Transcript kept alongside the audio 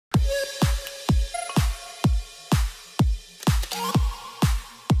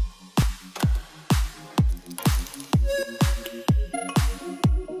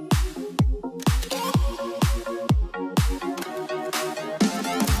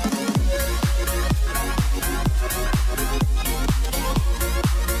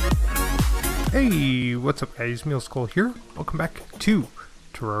Hey, what's up guys, Muleskull here. Welcome back to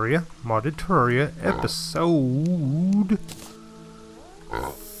Terraria, Modded Terraria, episode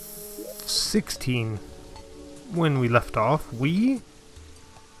 16. When we left off, we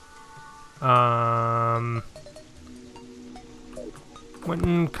went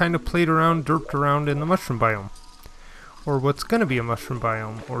and kind of played around, derped around in the mushroom biome. Or what's gonna be a mushroom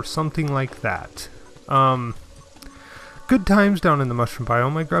biome, or something like that. Good times down in the mushroom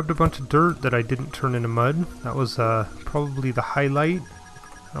biome. I grabbed a bunch of dirt that I didn't turn into mud. That was probably the highlight.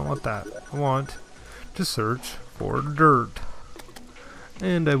 I don't want that. I want to search for dirt.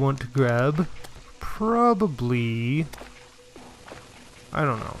 And I want to grab probably... I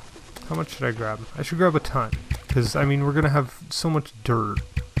don't know. How much should I grab? I should grab a ton. Because, I mean, we're going to have so much dirt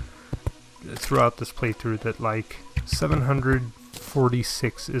throughout this playthrough that, like,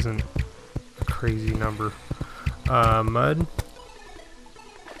 746 isn't a crazy number. Mud.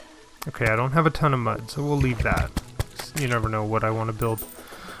 Okay, I don't have a ton of mud, so we'll leave that. You never know what I want to build.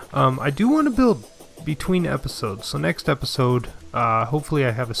 I do want to build between episodes. So next episode, hopefully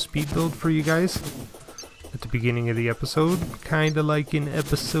I have a speed build for you guys at the beginning of the episode. Kind of like in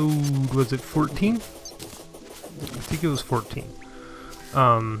episode, was it 14? I think it was 14.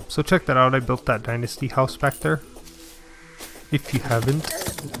 So check that out. I built that dynasty house back there. If you haven't.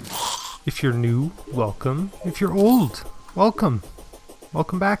 If you're new, welcome. If you're old, welcome.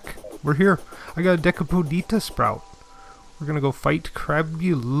 Welcome back. We're here. I got a Decapodita sprout. We're gonna go fight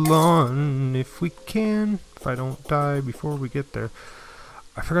Crabulon if we can. If I don't die before we get there.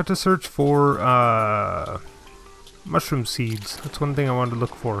 I forgot to search for mushroom seeds. That's one thing I wanted to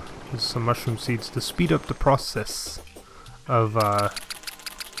look for. Is some mushroom seeds to speed up the process of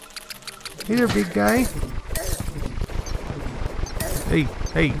Hey there, big guy.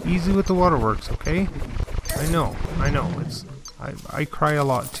 Hey, easy with the waterworks, okay? I know, it's... I cry a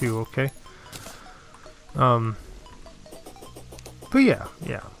lot too, okay? But yeah,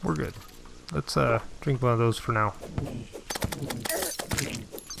 we're good. Let's, drink one of those for now.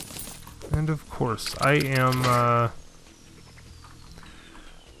 And of course, I am,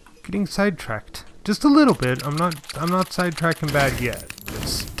 getting sidetracked. Just a little bit. I'm not sidetracking bad yet.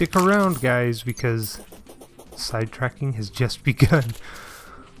 Stick around, guys, because... sidetracking has just begun.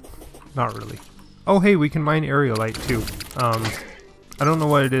 Not really. Oh hey, we can mine aerolite too. I don't know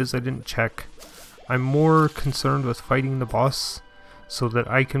what it is, I didn't check. I'm more concerned with fighting the boss so that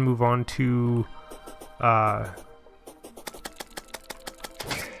I can move on to gosh,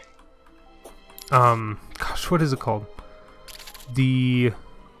 what is it called? The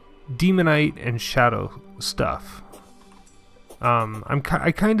Demonite and Shadow stuff.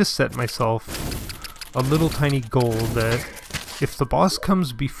 I kind of set myself a little tiny goal that if the boss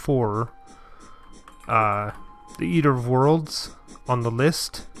comes before the Eater of Worlds on the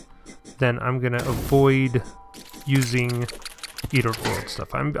list, then I'm gonna avoid using Eater of Worlds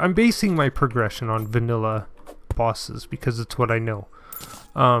stuff. I'm basing my progression on vanilla bosses because it's what I know.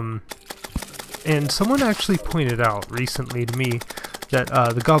 And someone actually pointed out recently to me that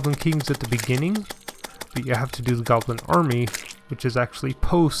the Goblin King's at the beginning, but you have to do the Goblin Army, which is actually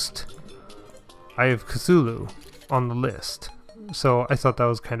post Eye of Cthulhu on the list. So I thought that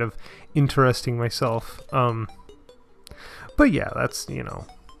was kind of interesting myself. But yeah, that's, you know,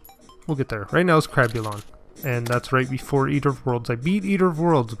 we'll get there. Right now it's Crabulon, and that's right before Eater of Worlds. I beat Eater of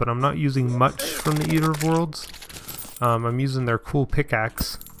Worlds, but I'm not using much from the Eater of Worlds. I'm using their cool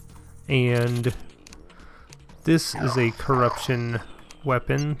pickaxe, and this is a corruption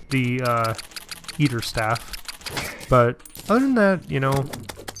weapon, the Eater Staff. But other than that, you know,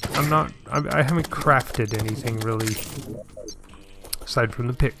 I haven't crafted anything really aside from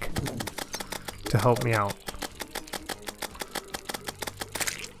the pick to help me out.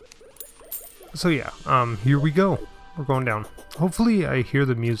 So yeah, here we go. We're going down. Hopefully I hear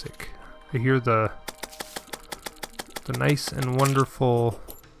the music. I hear the nice and wonderful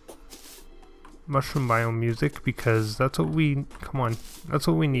mushroom biome music, because that's what we, that's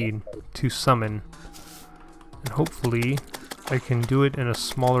what we need to summon. And hopefully I can do it in a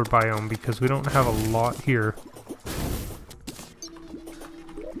smaller biome because we don't have a lot here.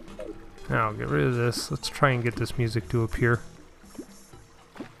 Now, get rid of this. Let's try and get this music to appear.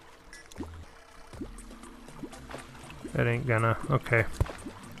 That ain't gonna. Okay.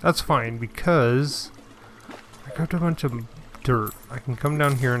 That's fine because I grabbed a bunch of dirt. I can come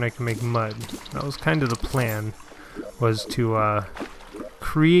down here and I can make mud. That was kind of the plan, was to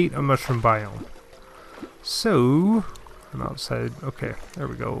create a mushroom biome. So... I'm outside. Okay, there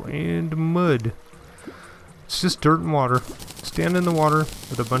we go. And mud. It's just dirt and water. Stand in the water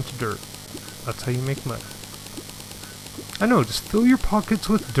with a bunch of dirt. That's how you make mud. I know, just fill your pockets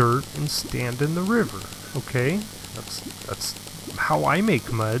with dirt and stand in the river, okay? That's how I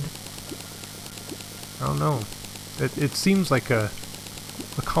make mud. I don't know. It seems like a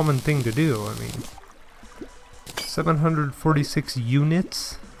common thing to do. I mean, 746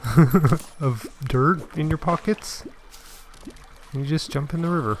 units of dirt in your pockets. You just jump in the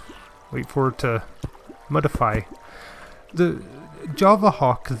river. Wait for it to mudify. The Java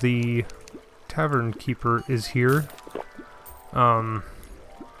Hawk, the tavern keeper, is here. I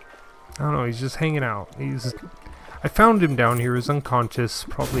don't know, he's just hanging out. I found him down here. He was unconscious.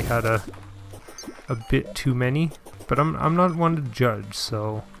 Probably had a bit too many. But I'm not one to judge,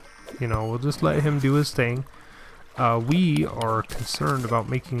 so you know, we'll just let him do his thing. We are concerned about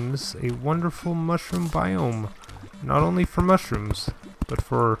making this a wonderful mushroom biome. Not only for mushrooms, but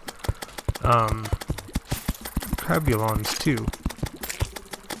for Crabulons too.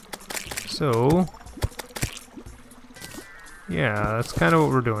 So yeah, that's kind of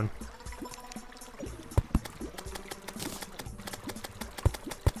what we're doing.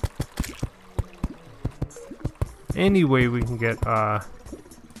 Any way we can get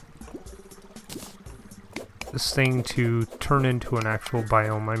this thing to turn into an actual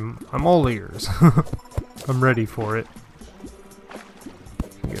biome, I'm all ears. I'm ready for it.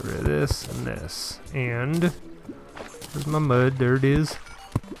 Get rid of this and this. And there's my mud. There it is.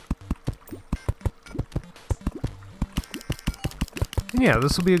 And yeah,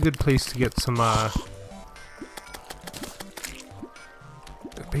 this will be a good place to get some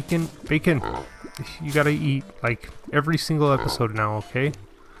bacon. You gotta eat like every single episode now, okay?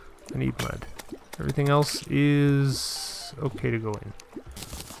 I need mud. Everything else is okay to go in.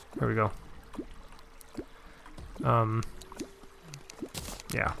 There we go.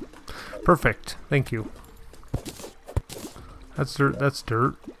 Yeah. Perfect. Thank you. That's dirt. That's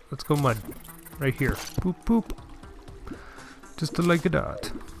dirt. Let's go mud. Right here. Boop, boop. Just like a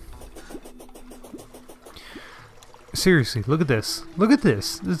dot. Seriously, look at this. Look at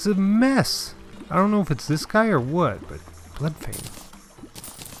this. It's a mess. I don't know if it's this guy or what, but blood vein.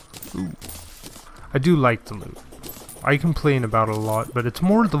 Ooh. I do like the loot. I complain about it a lot, but it's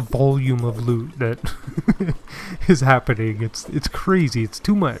more the volume of loot that is happening. It's crazy. It's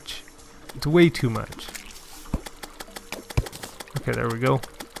too much. It's way too much. Okay, there we go.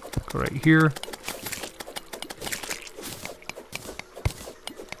 Go right here.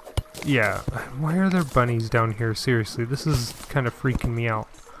 Yeah, why are there bunnies down here? Seriously, this is kind of freaking me out.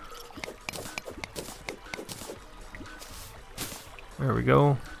 There we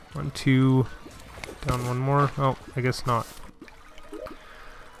go. 1, 2. Down one more. Oh, I guess not.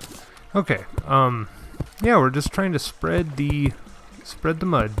 Okay. Yeah, we're just trying to spread the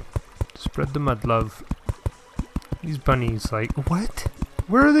mud. Spread the mud love. These bunnies, like, what?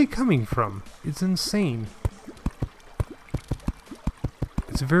 Where are they coming from? It's insane.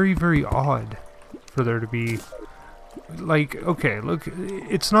 It's very, very odd for there to be, like, okay, look,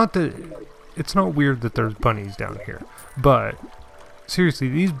 it's not weird that there's bunnies down here, but seriously,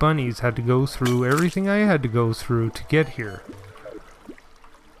 these bunnies had to go through everything I had to go through to get here.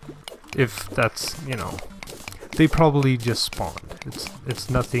 If that's, you know, they probably just spawned. It's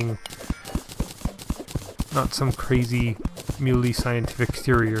nothing, not some crazy muley scientific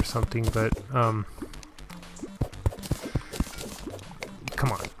theory or something, but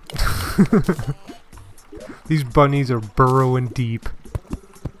come on. These bunnies are burrowing deep.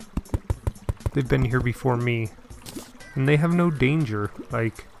 They've been here before me. And they have no danger.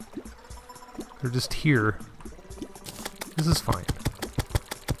 Like, they're just here. This is fine.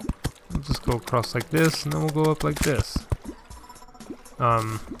 We'll just go across like this, and then we'll go up like this.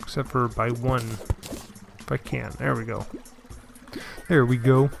 Except for by one. If I can. There we go. There we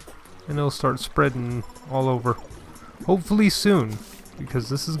go. And it'll start spreading all over. Hopefully soon. Because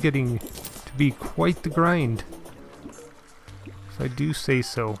this is getting to be quite the grind. If I do say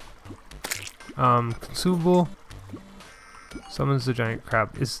so. Consumable. Summons the giant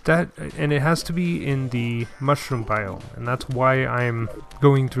crab. Is that... and it has to be in the mushroom biome. And that's why I'm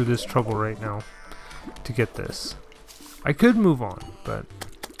going through this trouble right now. To get this. I could move on, but...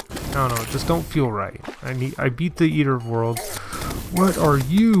 I don't know, it just don't feel right. I beat the Eater of Worlds. What are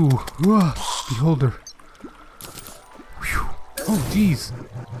you? Ugh, beholder. Whew. Oh, jeez.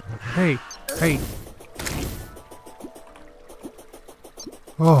 Hey, hey.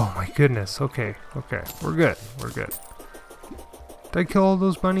 Oh, my goodness. Okay, okay. We're good. We're good. Did I kill all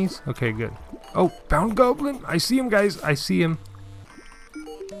those bunnies? Okay, good. Oh, bound goblin. I see him, guys. I see him.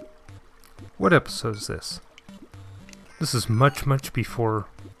 What episode is this? This is much, much before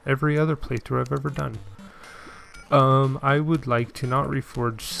every other playthrough I've ever done. I would like to not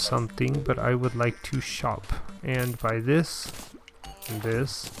reforge something, but I would like to shop and buy this and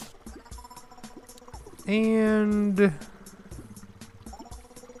this and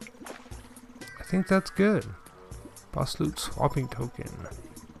I think that's good. Boss loot swapping token.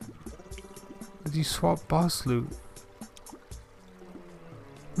 Did you swap boss loot?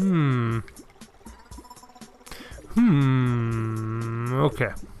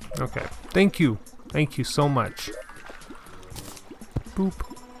 Okay. Okay. Thank you. Thank you so much. Boop.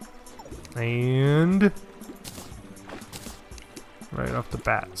 And right off the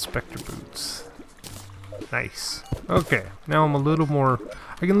bat, Spectre boots. Nice. Okay. Now I'm a little more...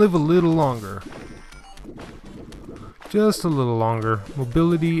 I can live a little longer. Just a little longer.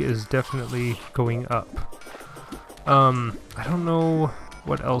 Mobility is definitely going up. I don't know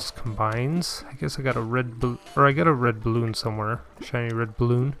what else combines. I guess I got a red balloon somewhere. Shiny red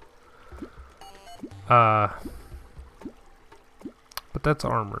balloon. But that's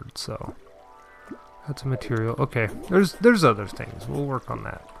armored, so that's a material. Okay, there's other things. We'll work on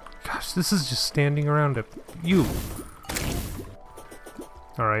that. Gosh, this is just standing around at you.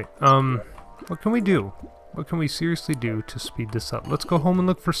 Alright, what can we do? What can we seriously do to speed this up? Let's go home and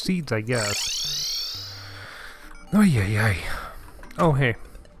look for seeds, I guess. Oh, yeah. Oh, hey.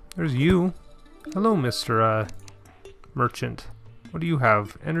 There's you. Hello, Mr. Merchant. What do you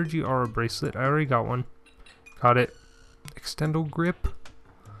have? Energy aura bracelet. I already got one. Got it. Extendo grip.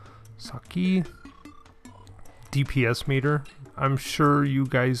 Saki. DPS meter. I'm sure you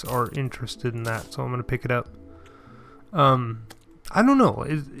guys are interested in that, so I'm gonna pick it up. I don't know.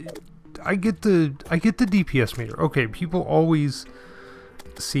 I get the DPS meter. Okay, people always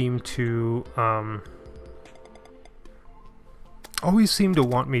seem to want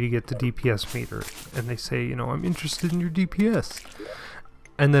me to get the DPS meter, and they say, you know, I'm interested in your DPS,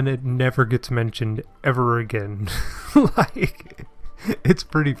 and then it never gets mentioned ever again. Like, it's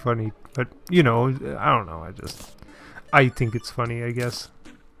pretty funny, but you know, I don't know. I think it's funny. I guess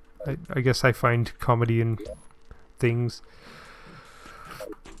I find comedy in things.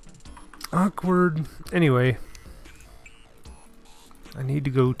 Awkward. Anyway, I need to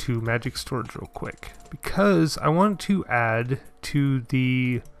go to magic storage real quick because I want to add to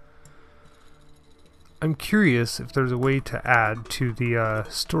the... I'm curious if there's a way to add to the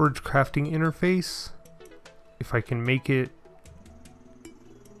storage crafting interface. If I can make it...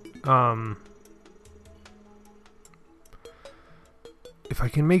 if I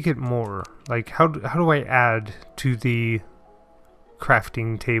can make it more, like how do I add to the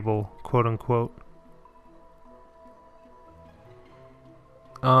crafting table, quote unquote?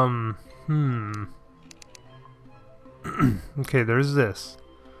 Okay, there's this.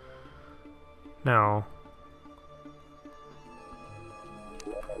 Now,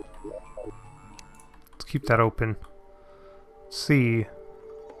 let's keep that open. Let's see.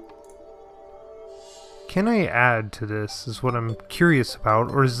 Can I add to this is what I'm curious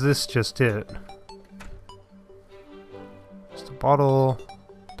about, or is this just it? Just a bottle,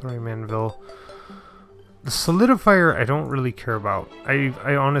 Thorium anvil. The solidifier I don't really care about.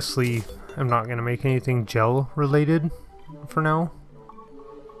 I honestly am not going to make anything gel related for now.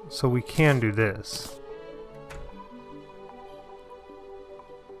 So we can do this.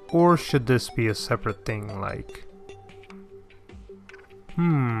 Or should this be a separate thing, like...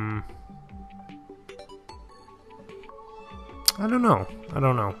 I don't know.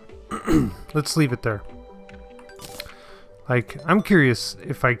 Let's leave it there. Like, I'm curious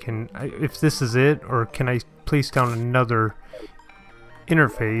if I can, if this is it, or can I place down another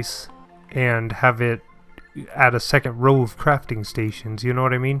interface and have it add a second row of crafting stations, you know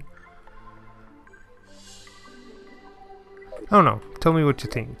what I mean? I don't know. Tell me what you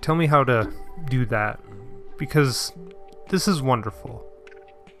think. Tell me how to do that, because this is wonderful.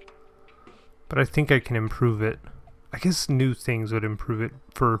 But I think I can improve it. I guess new things would improve it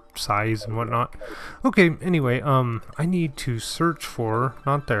for size and whatnot. Okay, anyway, I need to search for,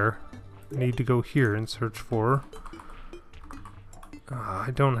 not there, I need to go here and search for,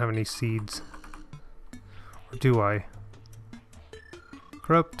 I don't have any seeds. Or do I?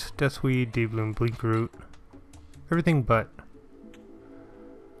 Corrupt, Deathweed, Daybloom, Blinkroot, everything but.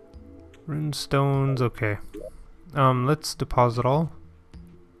 Runestones, okay. Let's deposit all.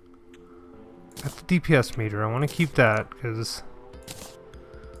 Got the DPS meter. I want to keep that because,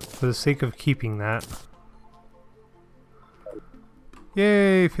 for the sake of keeping that.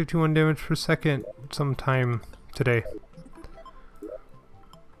 Yay! 51 damage per second sometime today.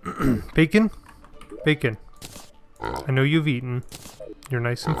 Bacon? Bacon. I know you've eaten. You're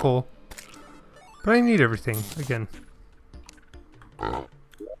nice and full. But I need everything again.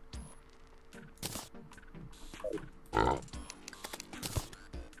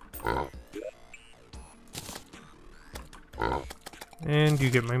 And you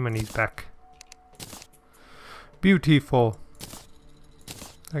get my monies back. Beautiful.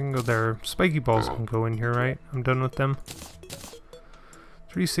 I can go there. Spiky balls can go in here, right? I'm done with them.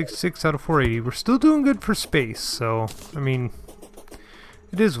 366 out of 480. We're still doing good for space, so, I mean,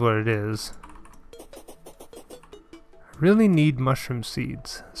 it is what it is. I really need mushroom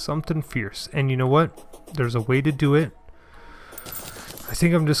seeds. Something fierce. And you know what? There's a way to do it. I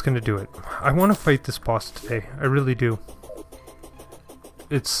think I'm just gonna do it. I want to fight this boss today. I really do.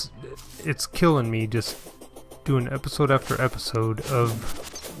 It's killing me just doing episode after episode of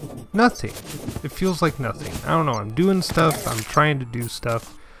nothing. It feels like nothing. I don't know, I'm doing stuff, I'm trying to do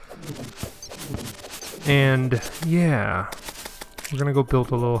stuff. And yeah, we're gonna go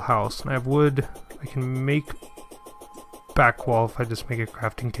build a little house. And I have wood. I can make back wall if I just make a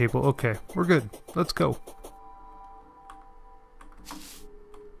crafting table. Okay, we're good. Let's go.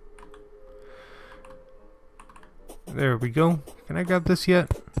 There we go. Can I grab this yet?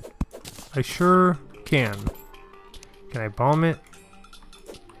 I sure can. Can I bomb it?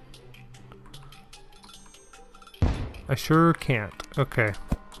 I sure can't. Okay.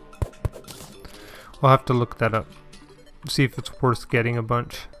 We'll have to look that up. See if it's worth getting a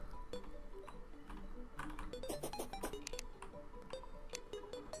bunch.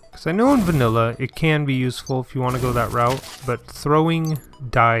 Because I know in vanilla it can be useful if you want to go that route, but throwing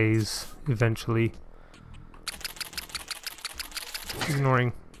dies eventually.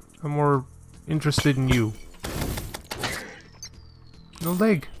 Ignoring. I'm more interested in you. No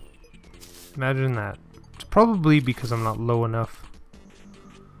leg. Imagine that. It's probably because I'm not low enough.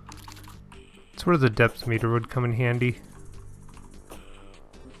 It's where the depth meter would come in handy.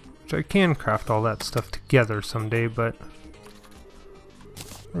 Which I can craft all that stuff together someday, but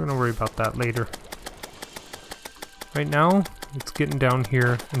we're gonna worry about that later. Right now, it's getting down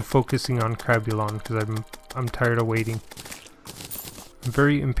here and focusing on Crabulon because I'm tired of waiting. I'm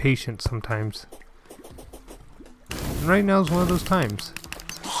very impatient sometimes. And right now is one of those times.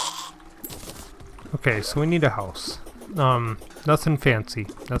 Okay, so we need a house. Nothing fancy.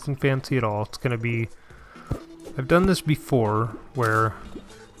 Nothing fancy at all. It's gonna be... I've done this before, where...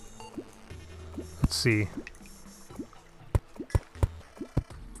 Let's see.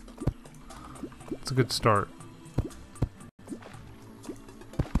 It's a good start.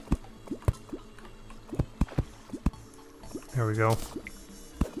 There we go.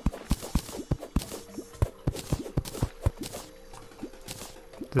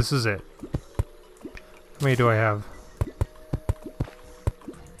 This is it. How many do I have?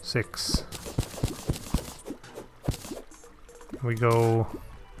 6. We go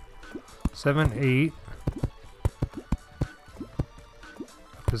 7, 8.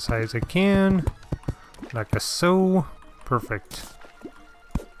 Up as high as I can. Like a so. Perfect.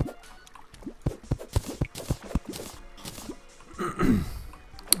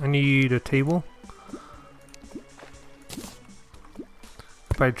 I need a table.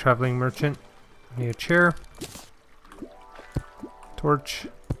 By traveling merchant. I need a chair. Torch.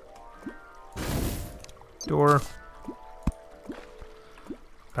 Door.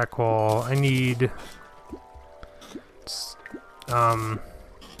 Back wall. I need... Is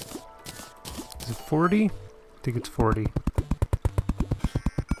it 40? I think it's 40.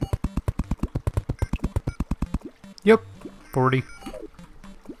 Yep, 40.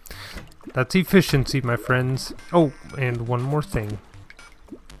 That's efficiency, my friends. Oh, and one more thing.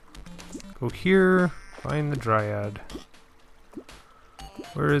 Go here, find the dryad.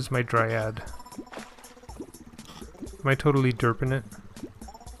 Where is my dryad? Am I totally derping it?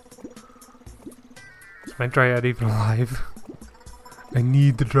 Is my dryad even alive? I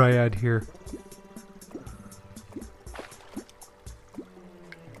need the dryad here.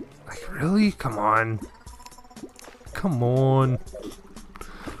 Like, really? Come on. Come on.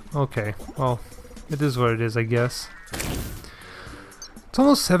 Okay, well, it is what it is, I guess. It's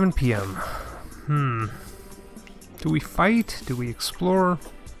almost 7 p.m. Do we fight? Do we explore?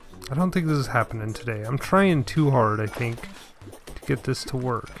 I don't think this is happening today. I'm trying too hard, I think, to get this to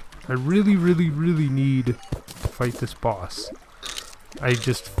work. I really, really, really need to fight this boss. I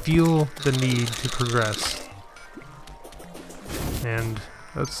just feel the need to progress. And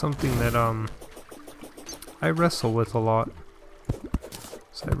that's something that, I wrestle with a lot.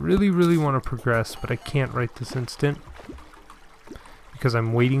 So I really, really want to progress, but I can't right this instant. Because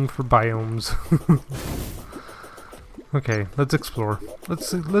I'm waiting for biomes. Okay, let's explore.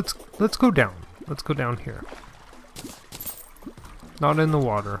 Let's go down. Let's go down here. Not in the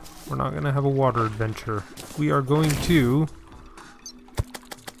water. We're not gonna have a water adventure. We are going to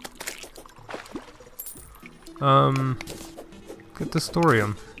get this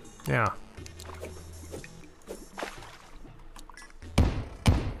thorium. Yeah.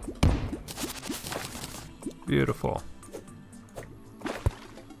 Beautiful.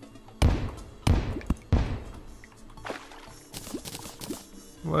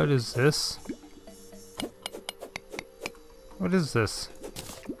 What is this? What is this?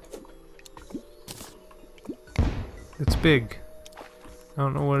 It's big. I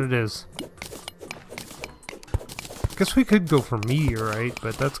don't know what it is. Guess we could go for meteor, right?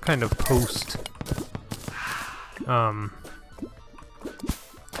 But that's kind of post.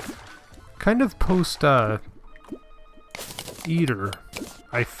 Kind of post, Eater,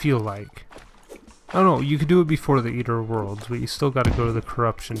 I feel like. I don't know, you could do it before the Eater Worlds, but you still gotta go to the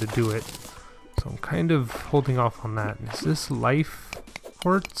Corruption to do it. So I'm kind of holding off on that. Is this life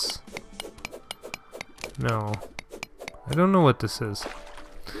quartz? No. I don't know what this is.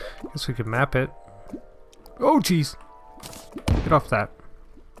 Guess we could map it. Oh jeez! Get off that.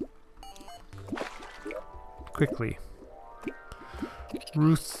 Quickly.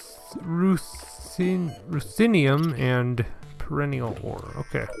 Ruthenium and perennial ore.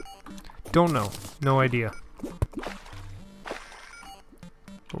 Okay. Don't know. No idea. But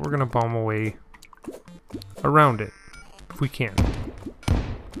we're gonna bomb away around it if we can.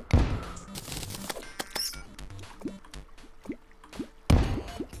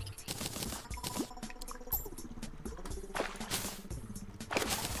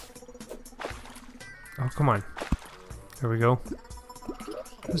 Oh, come on. There we go.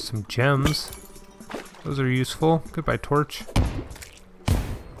 There's some gems. Those are useful. Goodbye, torch.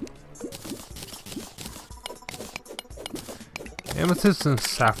 Amethyst and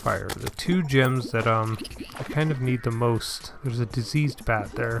sapphire, the two gems that I kind of need the most. There's a diseased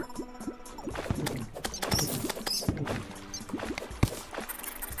bat there.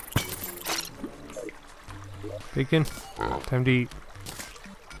 Bacon, time to eat.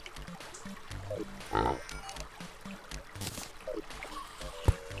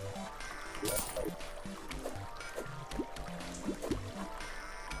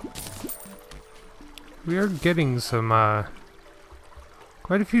 We are getting some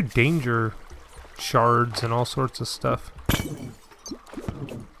quite a few danger shards and all sorts of stuff.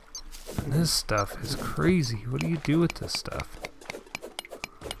 And this stuff is crazy. What do you do with this stuff?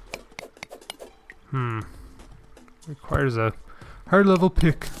 Requires a higher level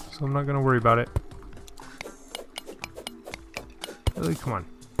pick, so I'm not gonna worry about it. Really? Come on.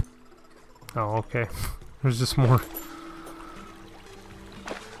 Oh, okay. There's just more.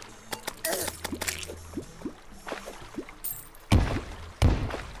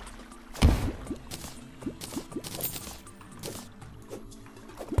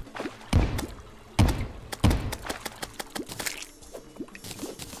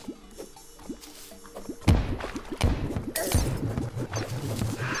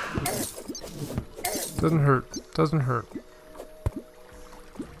 Doesn't hurt. Doesn't hurt.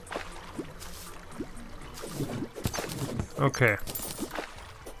 Okay.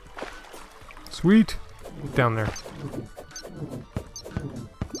 Sweet. Down there.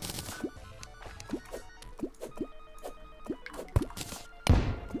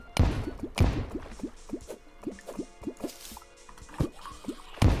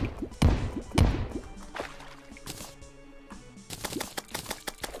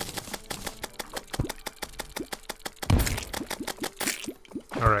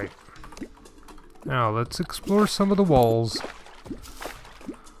 Alright. Now, let's explore some of the walls.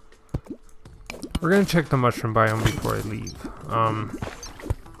 We're gonna check the mushroom biome before I leave.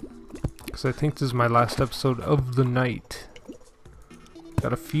 Because I think this is my last episode of the night.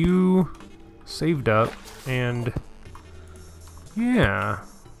 Got a few saved up, and yeah,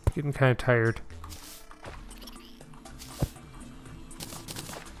 getting kind of tired.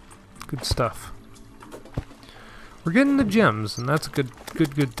 Good stuff. We're getting the gems, and that's a good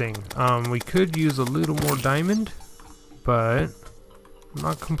thing. We could use a little more diamond, but I'm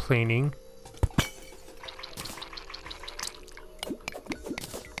not complaining.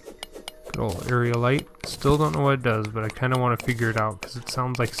 Good old aerialite. Still don't know what it does, but I kind of want to figure it out because it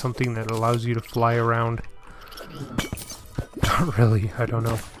sounds like something that allows you to fly around. Not really. I don't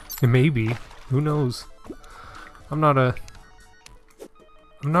know. It may be. Who knows? I'm not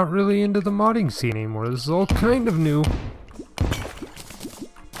really into the modding scene anymore. This is all kind of new.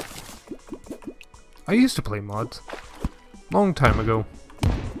 I used to play mods. Long time ago.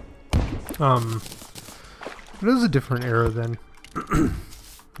 But it was a different era then.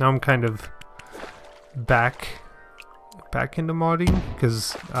 Now I'm kind of back into modding,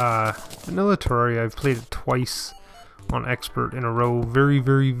 because Vanilla Terraria, I've played it twice on Expert in a row. Very,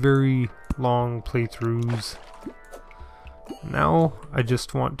 very, very long playthroughs. Now I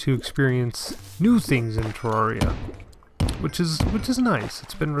just want to experience new things in Terraria, which is nice.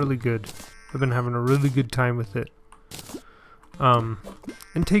 It's been really good. I've been having a really good time with it. And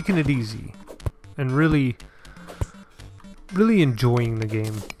taking it easy. And really enjoying the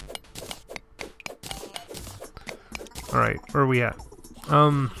game. Alright, where are we at?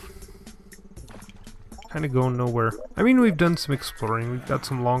 Kind of going nowhere. I mean, we've done some exploring. We've got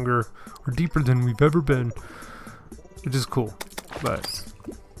some longer, or deeper than we've ever been. Which is cool. But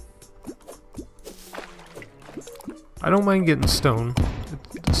I don't mind getting stone.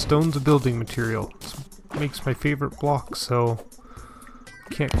 Stone's a building material. It makes my favorite block, so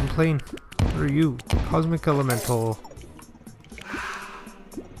can't complain. Where are you? Cosmic Elemental.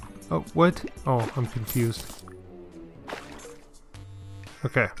 Oh, what? Oh, I'm confused.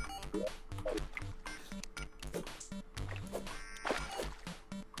 Okay.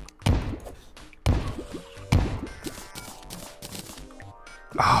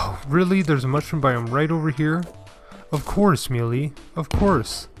 Oh, really? There's a mushroom biome right over here? Of course, Muley. Of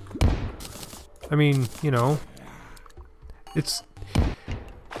course. I mean, you know, it's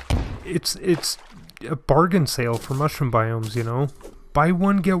a bargain sale for mushroom biomes, you know? Buy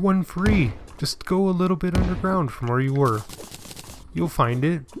one, get one free. Just go a little bit underground from where you were. You'll find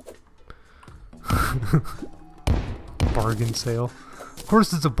it. Bargain sale. Of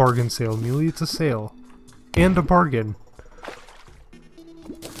course it's a bargain sale, Muley. It's a sale. And a bargain.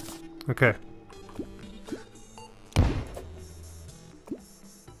 Okay.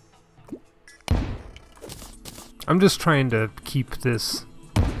 I'm just trying to keep this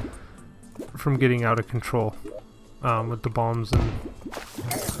from getting out of control with the bombs and...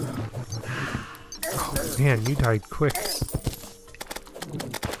 Oh man, you died quick.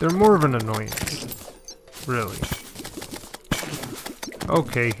 They're more of an annoyance. Really.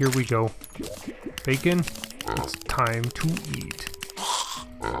 Okay, here we go. Bacon, it's time to eat.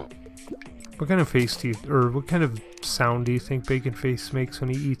 What kind of face do you... or what kind of sound do you think Bacon Face makes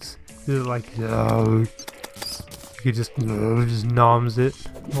when he eats? Is it like... He just noms it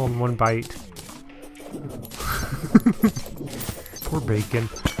all in one bite. Poor Bacon.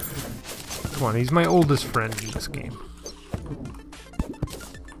 Come on, he's my oldest friend in this game.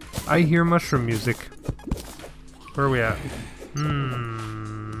 I hear mushroom music. Where are we at?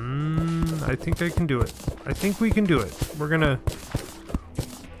 I think I can do it. I think we can do it. We're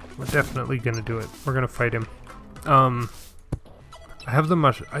definitely gonna do it. We're gonna fight him. I have the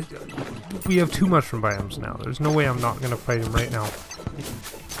we have 2 mushroom biomes now. There's no way I'm not gonna fight him right now.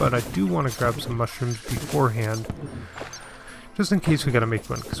 But I do want to grab some mushrooms beforehand. Just in case we gotta make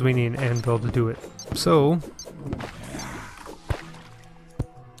one, because we need an anvil to do it. So...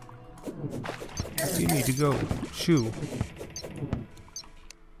 you need to go. Shoo.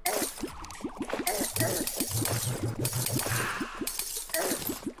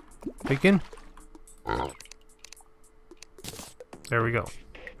 Bacon? There we go.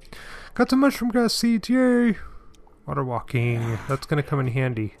 Got some mushroom grass seeds, yay! Water walking, that's gonna come in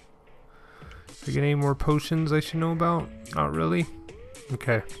handy. Do I get any more potions I should know about? Not really.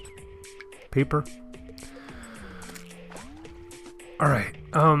 Okay. Paper. Alright,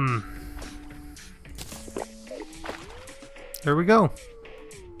 there we go.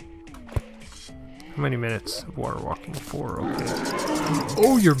 How many minutes of water walking? 4, okay.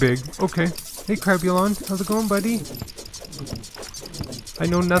 Oh, you're big. Okay. Hey, Crabulon. How's it going, buddy? I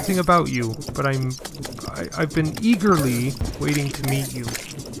know nothing about you, but I've been eagerly waiting to meet you.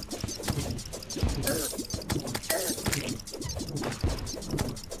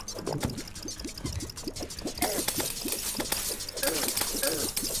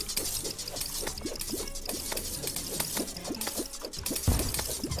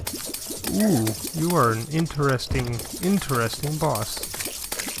 Ooh, you are an interesting boss.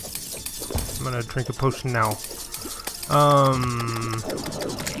 I'm gonna drink a potion now.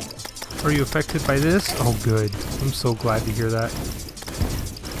 Are you affected by this? Oh, good. I'm so glad to hear that.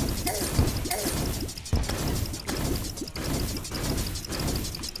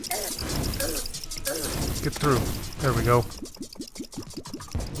 Get through. There we go.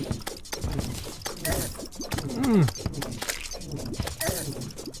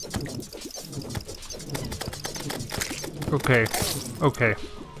 Okay. Okay.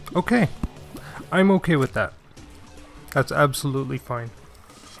 Okay. I'm okay with that. That's absolutely fine.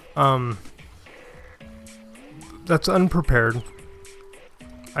 That's unprepared.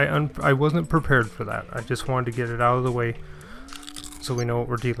 I wasn't prepared for that. I just wanted to get it out of the way so we know what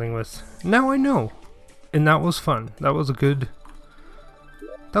we're dealing with. Now I know. And that was fun. That was a good...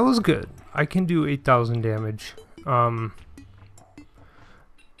 That was good. I can do 8,000 damage.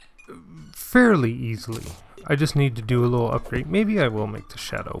 Fairly easily. I just need to do a little upgrade. Maybe I will make the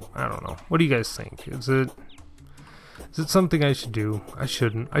shadow. I don't know. What do you guys think? Is it... Is it something I should do? I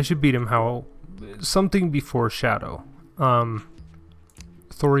shouldn't. I should beat him how... Something before Shadow.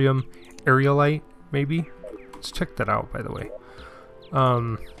 Thorium, Aerialite, maybe? Let's check that out, by the way.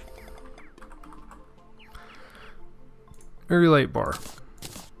 Aerialite bar.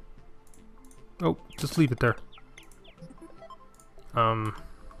 Oh, just leave it there.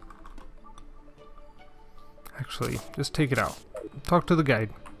 Actually, just take it out. Talk to the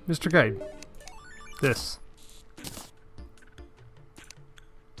guide. Mr. Guide. This.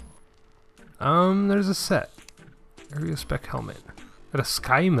 There's a set. Area spec helmet. At a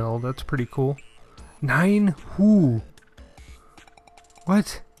sky mill, that's pretty cool. 9? Who?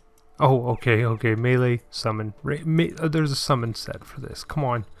 What? Oh, okay, okay. Melee, summon. There's a summon set for this. Come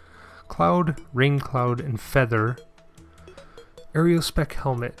on. Cloud, rain cloud, and feather. Area spec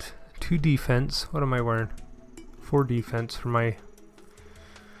helmet. 2 defense. What am I wearing? 4 defense for my...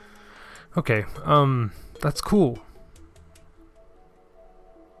 Okay, that's cool.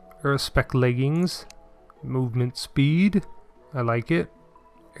 Air spec leggings, movement speed, I like it.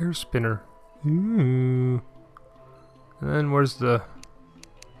 Air spinner, ooh. And then where's the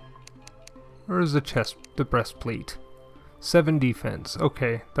chest, the breastplate? 7 defense,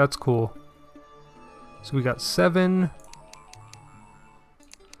 okay, that's cool. So we got 7,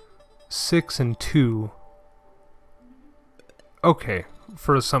 6, and 2. Okay,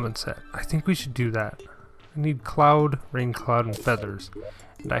 for a summon set. I think we should do that. I need cloud, rain cloud, and feathers.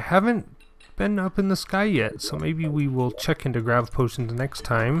 And I haven't been up in the sky yet, so maybe we will check into grav potions next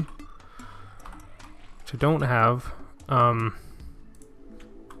time. Which I don't have. But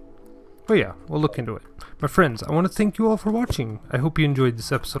yeah, we'll look into it. My friends, I want to thank you all for watching. I hope you enjoyed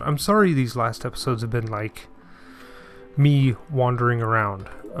this episode. I'm sorry these last episodes have been like me wandering around.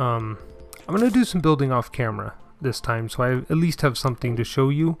 I'm going to do some building off camera this time, so I at least have something to show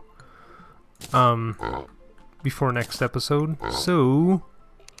you before next episode. So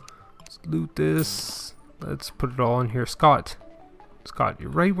let's loot this. Let's put it all in here. Scott, you're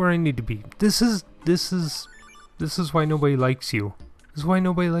right where I need to be. This is why nobody likes you. This is why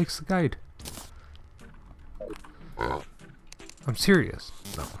nobody likes the guide. I'm serious.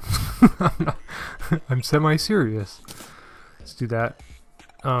 No. I'm not. I'm semi-serious. Let's do that.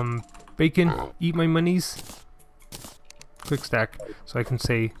 Bacon, eat my monies. Quick stack, so I can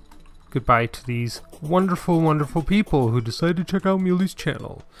say goodbye to these wonderful, wonderful people who decided to check out Muley's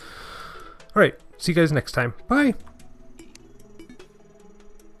channel. Alright, see you guys next time. Bye!